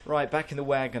Right, back in the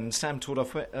wagon. Sam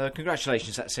Tordoff,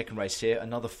 congratulations, that second race here.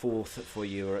 Another fourth for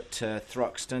you at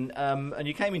Thruxton. And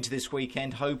you came into this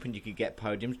weekend hoping you could get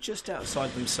podiums, just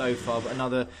outside them so far, but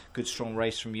another good strong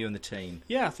race from you and the team.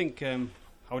 Yeah, I think I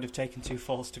would have taken 2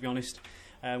 fourths, to be honest.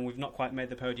 We've not quite made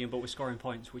the podium, but we're scoring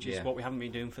points, which is what we haven't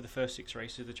been doing for the first 6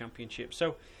 races of the championship.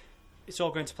 So it's all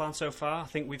going to plan so far. I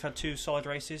think we've had 2 solid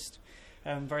races,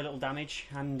 very little damage,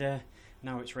 and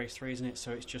now it's race 3, isn't it?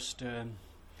 So it's just... a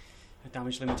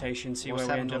damage limitation, see where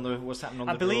we end up. What's happened on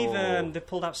the I believe draw? they've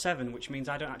pulled out 7, which means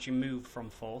I don't actually move from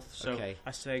 4th, so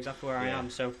I stay exactly where I am.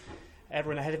 So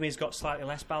everyone ahead of me has got slightly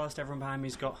less ballast, everyone behind me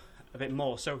has got a bit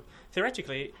more. So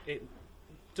theoretically, it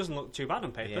doesn't look too bad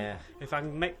on paper. Yeah. If I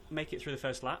can make it through the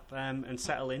first lap and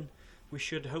settle in, we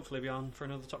should hopefully be on for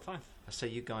another top 5. So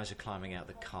you guys are climbing out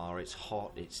the car. It's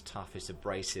hot, it's tough, it's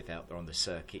abrasive out there on the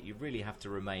circuit. You really have to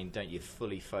remain, don't you,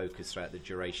 fully focused throughout the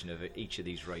duration of each of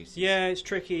these races. Yeah, it's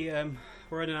tricky.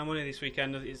 We're earning our money this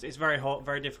weekend. It's very hot,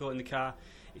 very difficult in the car.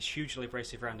 It's hugely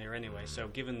abrasive around here anyway. So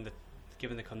given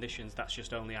the conditions, that's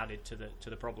just only added to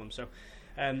the problem. So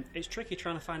it's tricky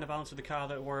trying to find a balance of the car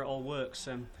where it all works.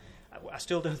 I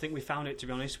still don't think we found it, to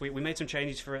be honest. We made some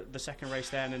changes for the second race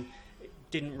then, and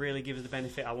didn't really give us the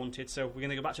benefit I wanted, so we're going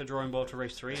to go back to the drawing board for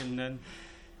race 3, and then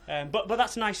but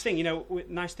that's a nice thing,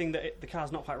 nice thing that the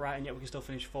car's not quite right and yet we can still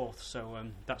finish 4th, so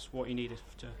that's what you needed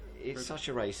to. It's such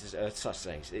a race,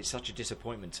 it's such a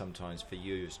disappointment sometimes for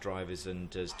you as drivers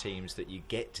and as teams that you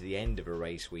get to the end of a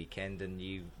race weekend and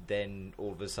you then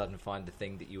all of a sudden find the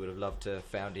thing that you would have loved to have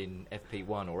found in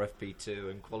FP1 or FP2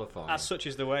 and qualifying. As such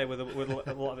is the way with a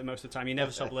lot of it most of the time. You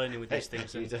never stop learning with these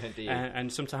things, you don't, do you?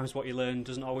 And sometimes what you learn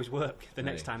doesn't always work the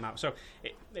next time out. So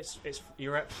it's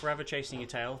you're forever chasing your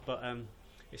tail, but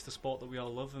it's the sport that we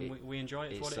all love and we enjoy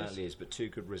it for what it is. It certainly is, but 2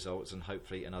 good results and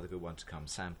hopefully another good one to come.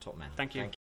 Sam, top man. Thank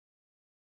you.